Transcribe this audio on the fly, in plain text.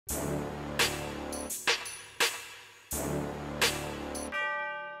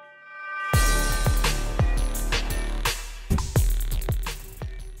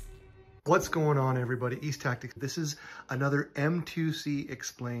What's going on, everybody? EastTactics. This is another M2C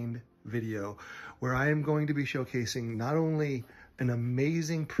explained video where I am going to be showcasing not only an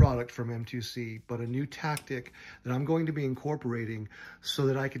amazing product from M2C, but a new tactic that I'm going to be incorporating so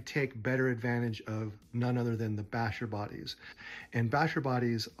that I could take better advantage of none other than the Basherbodies. And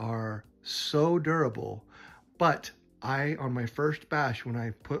Basherbodies are so durable, but on my first bash, when I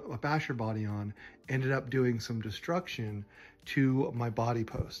put a Basherbody on, ended up doing some destruction to my body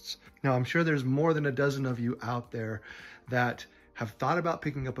posts. Now, I'm sure there's more than a dozen of you out there that have thought about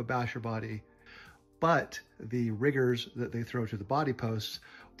picking up a Basherbody, but the riggers that they throw to the body posts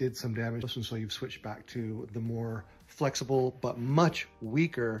did some damage, and so you've switched back to the more flexible but much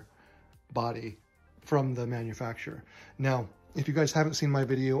weaker body from the manufacturer. Now, if you guys haven't seen my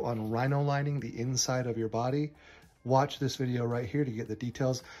video on rhino lining the inside of your body, watch this video right here to get the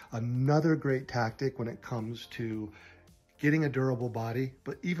details. Another great tactic when it comes to getting a durable body,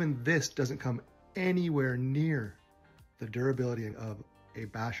 but even this doesn't come anywhere near the durability of a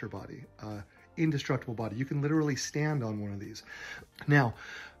Basherbody, indestructible body. You can literally stand on one of these. Now,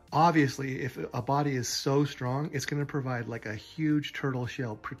 obviously, if a body is so strong, it's going to provide like a huge turtle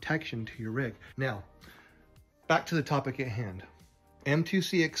shell protection to your rig. Now, back to the topic at hand.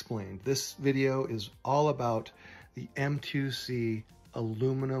 M2C explained. This video is all about the M2C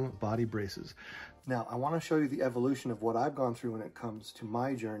aluminum body braces. Now, I want to show you the evolution of what I've gone through when it comes to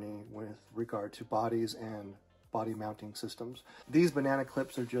my journey with regard to bodies and body mounting systems. These banana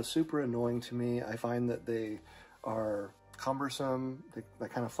clips are just super annoying to me. I find that they are cumbersome. They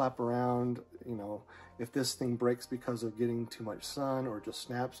kind of flap around. You know, if this thing breaks because of getting too much sun or just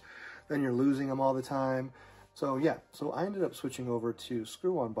snaps, then you're losing them all the time. So yeah, so I ended up switching over to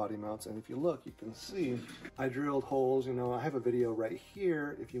screw-on body mounts, and if you look, you can see I drilled holes. You know, I have a video right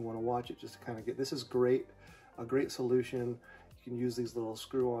here if you want to watch it, just to kind of get, this is great, a great solution. You can use these little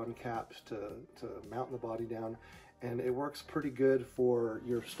screw-on caps to mount the body down, and it works pretty good for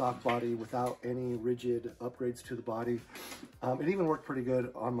your stock body without any rigid upgrades to the body. It even worked pretty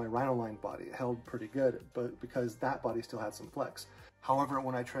good on my rhino line body. It held pretty good, but because that body still had some flex. However,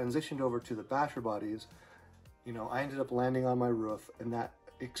 when I transitioned over to the Basherbodies, you know, I ended up landing on my roof, and that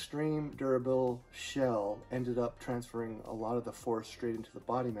extreme durable shell ended up transferring a lot of the force straight into the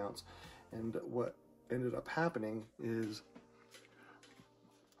body mounts. And what ended up happening is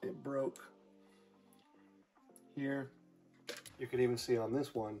it broke here. You can even see on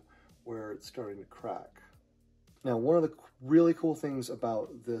this one where it's starting to crack. Now, one of the really cool things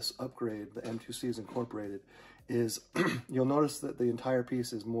about this upgrade, the M2C is incorporated, is you'll notice that the entire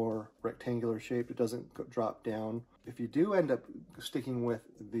piece is more rectangular shaped. It doesn't drop down. If you do end up sticking with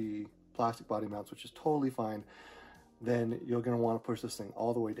the plastic body mounts, which is totally fine, then you're going to want to push this thing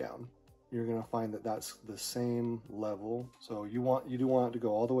all the way down. You're going to find that that's the same level. So you do want it to go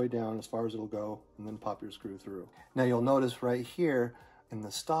all the way down as far as it'll go, and then pop your screw through. Now you'll notice right here in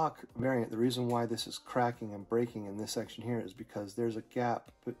the stock variant, the reason why this is cracking and breaking in this section here is because there's a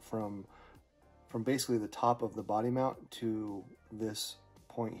gap from basically the top of the body mount to this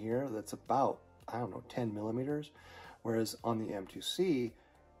point here that's about, I don't know, 10 millimeters. Whereas on the M2C,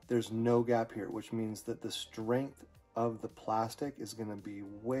 there's no gap here, which means that the strength of the plastic is going to be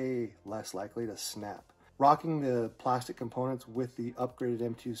way less likely to snap. Rocking the plastic components with the upgraded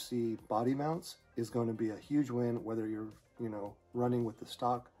M2C body mounts is going to be a huge win, whether you're, you know, running with the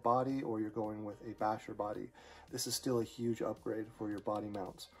stock body or you're going with a Basherbody. This is still a huge upgrade for your body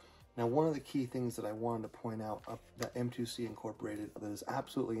mounts. Now, one of the key things that I wanted to point out that M2C incorporated that is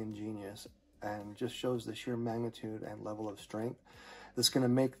absolutely ingenious and just shows the sheer magnitude and level of strength that's going to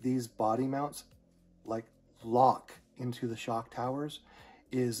make these body mounts like lock into the shock towers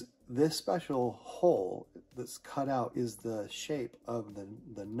is this special hole that's cut out is the shape of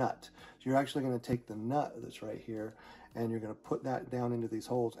the nut. So you're actually going to take the nut that's right here and you're going to put that down into these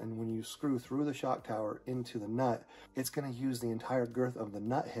holes, and when you screw through the shock tower into the nut, it's going to use the entire girth of the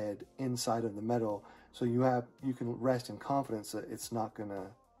nut head inside of the metal, so you can rest in confidence that it's not going to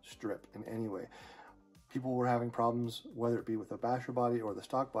strip in any way. People were having problems, whether it be with a Basherbody or the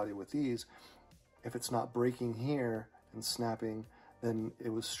stock body with these, if it's not breaking here and snapping, then it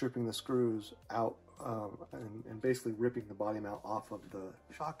was stripping the screws out and basically ripping the body mount off of the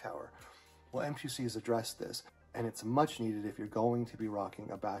shock tower. Well, M2C has addressed this, and it's much needed if you're going to be rocking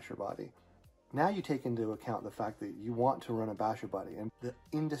a Basherbody. Now you take into account the fact that you want to run a Basherbody, and the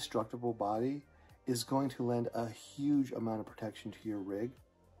indestructible body is going to lend a huge amount of protection to your rig.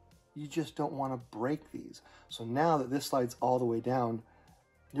 You just don't want to break these. So now that this slides all the way down,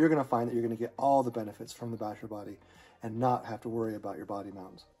 you're going to find that you're going to get all the benefits from the Basherbody and not have to worry about your body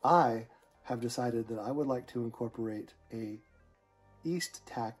mounts. I have decided that I would like to incorporate a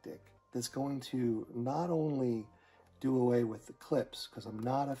EastTactic that's going to not only do away with the clips, because I'm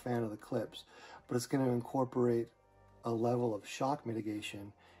not a fan of the clips, but it's going to incorporate a level of shock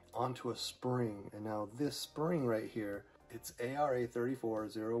mitigation onto a spring. And now this spring right here, it's ARA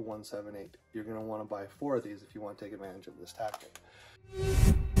 340178. You're going to want to buy 4 of these if you want to take advantage of this tactic.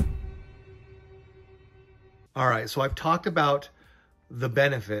 All right, so I've talked about the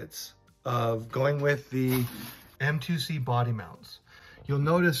benefits of going with the M2C body mounts. You'll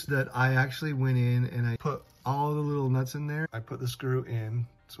notice that I actually went in and I put all the little nuts in there. I put the screw in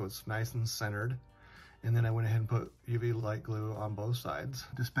so it's nice and centered. And then I went ahead and put UV light glue on both sides.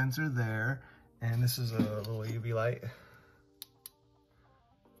 Dispenser there, and this is a little UV light.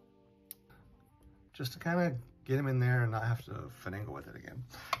 Just to kind of get them in there and not have to finagle with it again.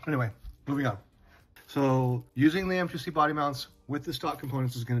 But anyway, moving on. So using the M2C body mounts with the stock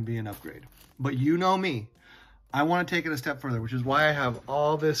components is going to be an upgrade. But you know me, I want to take it a step further, which is why I have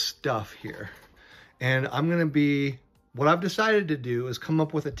all this stuff here. And I'm going to be, what I've decided to do is come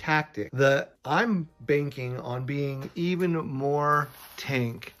up with a tactic that I'm banking on being even more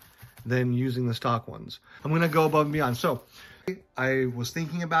tank than using the stock ones. I'm going to go above and beyond. So I was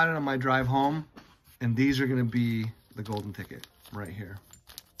thinking about it on my drive home, and these are going to be the golden ticket right here.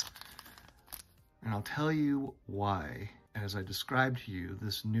 And I'll tell you why, as I described to you,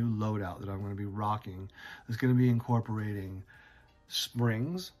 this new loadout that I'm going to be rocking is going to be incorporating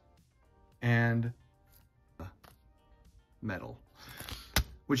springs and metal,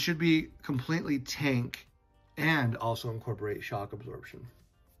 which should be completely tank and also incorporate shock absorption.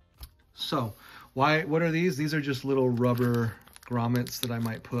 So what are these? These are just little rubber grommets that I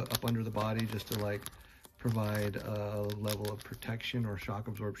might put up under the body just to like provide a level of protection or shock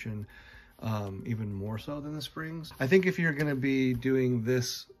absorption, even more so than the springs. I think if you're going to be doing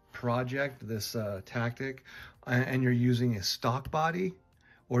this project, this tactic, and you're using a stock body,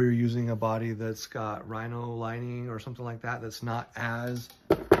 or you're using a body that's got rhino lining or something like that, that's not as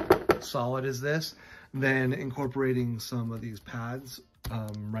solid as this, then incorporating some of these pads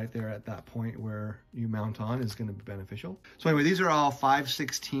right there at that point where you mount on is going to be beneficial. So anyway, these are all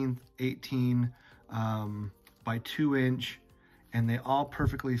 5/16 18 by 2 inch, and they all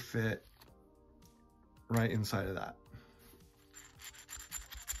perfectly fit right inside of that.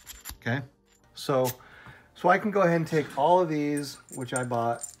 Okay, so I can go ahead and take all of these, which I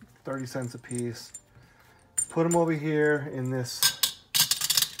bought 30 cents a piece, put them over here in this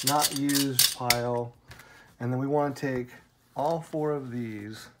not used pile, and then we want to take all 4 of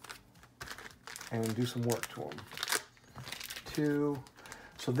these and do some work to them.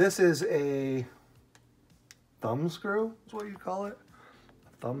 So this is a thumb screw, is what you call it,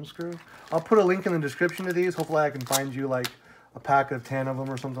 a thumb screw. I'll put a link in the description to these. Hopefully I can find you like a pack of 10 of them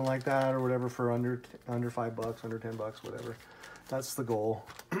or something like that, or whatever, for under $5, under $10, whatever. That's the goal.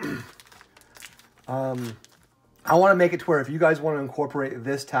 I want to make it to where if you guys want to incorporate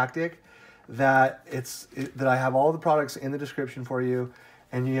this tactic, that I have all the products in the description for you,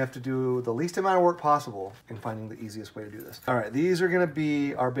 and you have to do the least amount of work possible in finding the easiest way to do this. All right, these are going to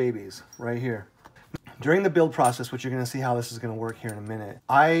be our babies right here. During the build process, which you're going to see how this is going to work here in a minute,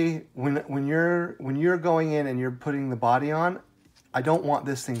 when you're going in and you're putting the body on, I don't want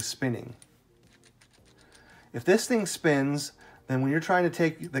this thing spinning. If this thing spins, then when you're trying to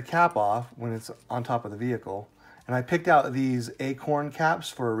take the cap off when it's on top of the vehicle, and I picked out these acorn caps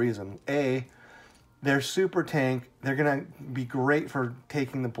for a reason. A, they're super tank. They're going to be great for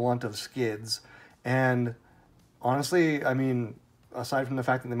taking the blunt of skids. And honestly, I mean, aside from the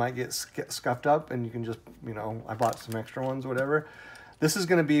fact that they might get scuffed up and you can just, you know, I bought some extra ones, whatever, this is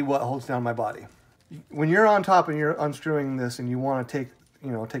going to be what holds down my body. When you're on top and you're unscrewing this and you want to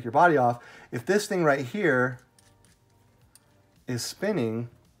take your body off, if this thing right here is spinning,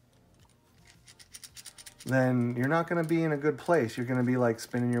 then you're not going to be in a good place. You're going to be like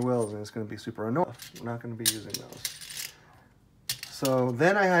spinning your wheels and it's going to be super annoying. We're not going to be using those. So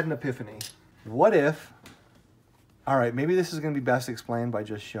then I had an epiphany. What if, all right, maybe this is going to be best explained by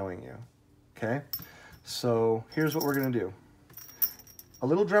just showing you. Okay, so here's what we're going to do. A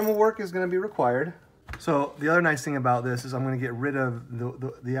little Dremel work is going to be required. So the other nice thing about this is I'm going to get rid of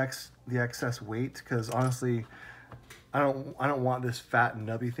the excess weight, because honestly, I don't want this fat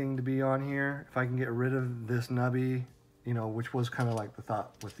nubby thing to be on here. If I can get rid of this nubby, you know, which was kind of like the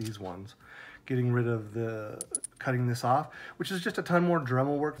thought with these ones, getting rid of cutting this off, which is just a ton more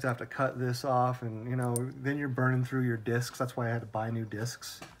Dremel work to have to cut this off, and you know, then you're burning through your discs. That's why I had to buy new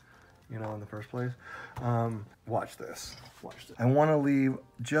discs, you know, in the first place. Watch this. Watch this. I want to leave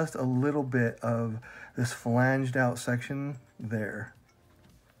just a little bit of this flanged out section there.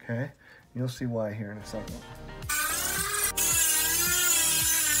 Okay, you'll see why here in a second.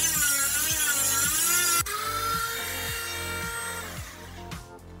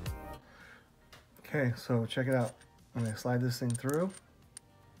 Okay, so check it out. I'm gonna slide this thing through.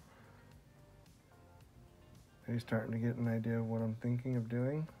 Are you starting to get an idea of what I'm thinking of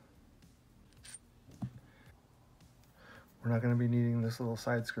doing? We're not gonna be needing this little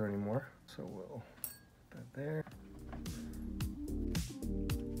side screw anymore, so we'll put that there.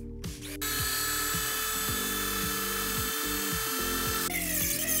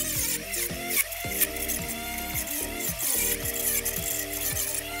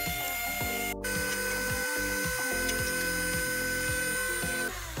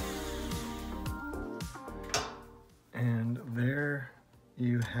 And there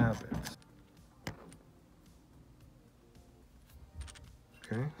you have it.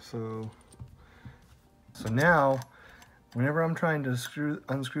 Okay, so now, whenever I'm trying to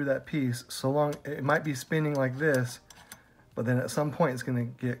unscrew that piece, so long, it might be spinning like this, but then at some point it's gonna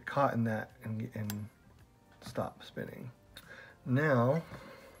get caught in that and stop spinning. Now,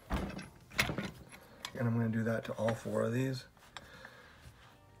 and I'm gonna do that to all 4 of these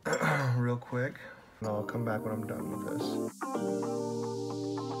real quick. And I'll come back when I'm done with this.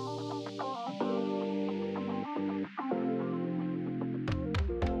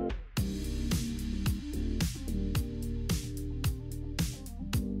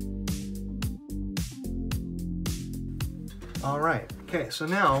 All right, okay, so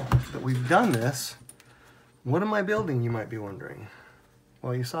now that we've done this, what am I building, you might be wondering?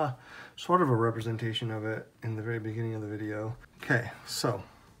 Well, you saw sort of a representation of it in the very beginning of the video. Okay, so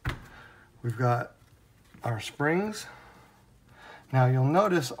we've got our springs. Now you'll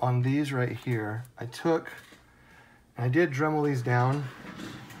notice on these right here, I did Dremel these down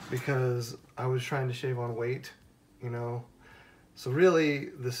because I was trying to shave on weight, you know. So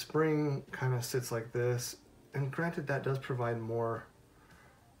really the spring kind of sits like this, and granted that does provide more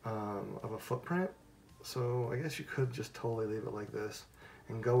of a footprint. So I guess you could just totally leave it like this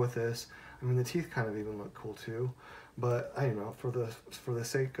and go with this. I mean, the teeth kind of even look cool too. But I don't know, for the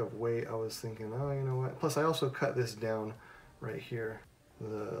sake of weight, I was thinking, oh, you know what? Plus, I also cut this down right here,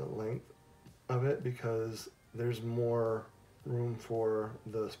 the length of it, because there's more room for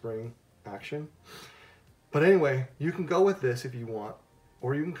the spring action. But anyway, you can go with this if you want,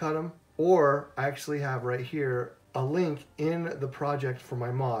 or you can cut them, or I actually have right here a link in the project for my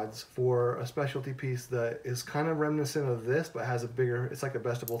mods for a specialty piece that is kind of reminiscent of this, but has a bigger, it's like a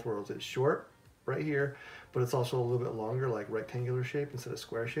best of both worlds. It's short right here, but it's also a little bit longer, like rectangular shape instead of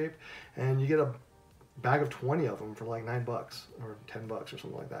square shape. And you get a bag of 20 of them for like $9 or $10 or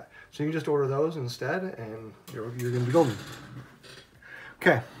something like that. So you can just order those instead, and you're gonna be golden.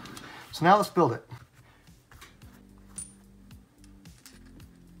 Okay, so now let's build it.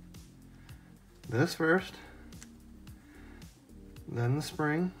 This first, then the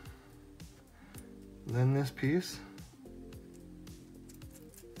spring, then this piece.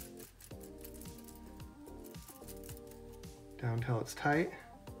 Down till it's tight.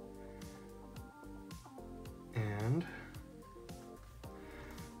 And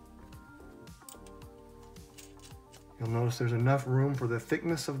you'll notice there's enough room for the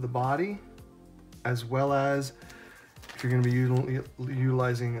thickness of the body, as well as if you're going to be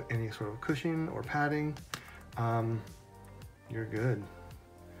utilizing any sort of cushion or padding, you're good.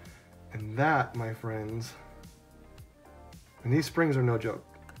 And that, my friends, and these springs are no joke.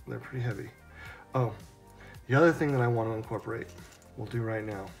 They're pretty heavy. Oh, the other thing that I want to incorporate, we'll do right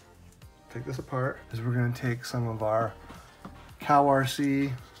now, take this apart, is we're going to take some of our Cow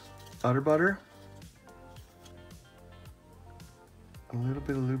RC udder butter, a little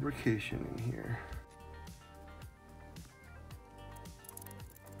bit of lubrication in here.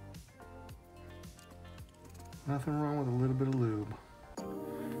 Nothing wrong with a little bit of lube.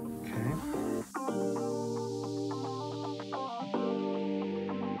 Okay.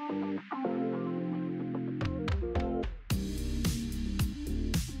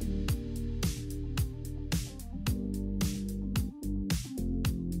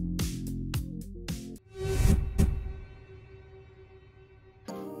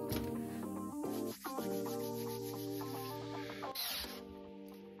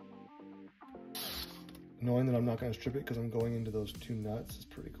 Knowing that I'm not going to strip it because I'm going into those 2 nuts is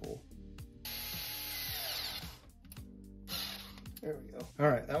pretty cool. There we go. All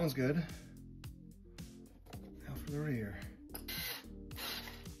right, that one's good. Now for the rear.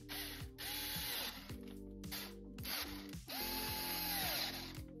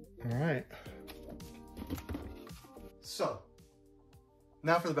 All right. So,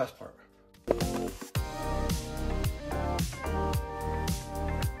 now for the best part.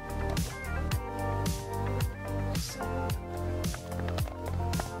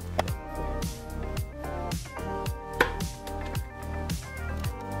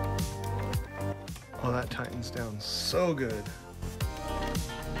 Oh, that tightens down so good.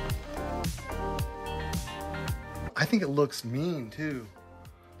 I think it looks mean too.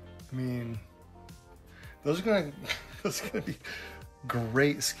 I mean, those are gonna be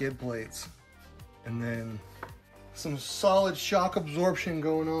great skid plates. And then some solid shock absorption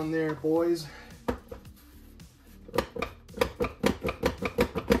going on there, boys.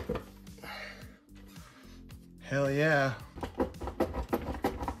 Hell yeah.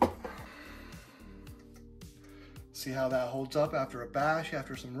 See how that holds up after a bash,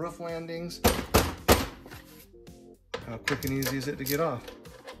 after some roof landings. How quick and easy is it to get off?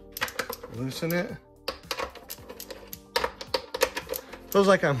 Loosen it. Feels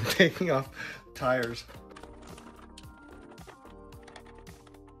like I'm taking off tires.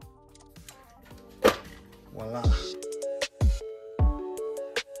 Voila.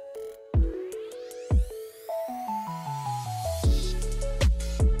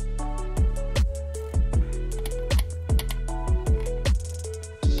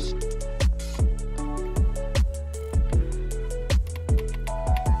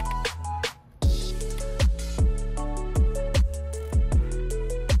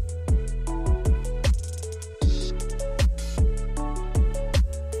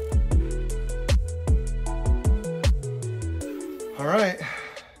 All right,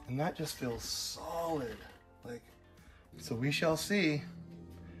 and that just feels solid. Like, so we shall see.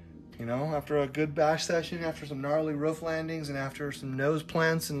 You know, after a good bash session, after some gnarly roof landings, and after some nose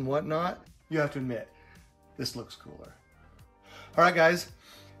plants and whatnot, you have to admit, this looks cooler. All right, guys,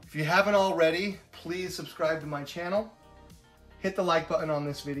 if you haven't already, please subscribe to my channel. Hit the like button on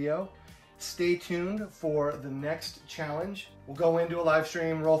this video. Stay tuned for the next challenge. We'll go into a live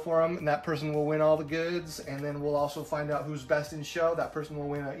stream, roll for them, and that person will win all the goods. And then we'll also find out who's best in show. That person will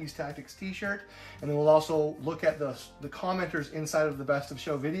win an EastTactics t-shirt. And then we'll also look at the commenters inside of the best of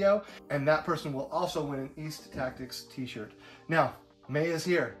show video. And that person will also win an EastTactics t-shirt. Now, May is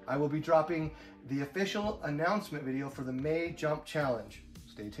here. I will be dropping the official announcement video for the May Jump Challenge.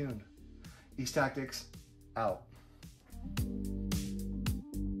 Stay tuned. EastTactics out.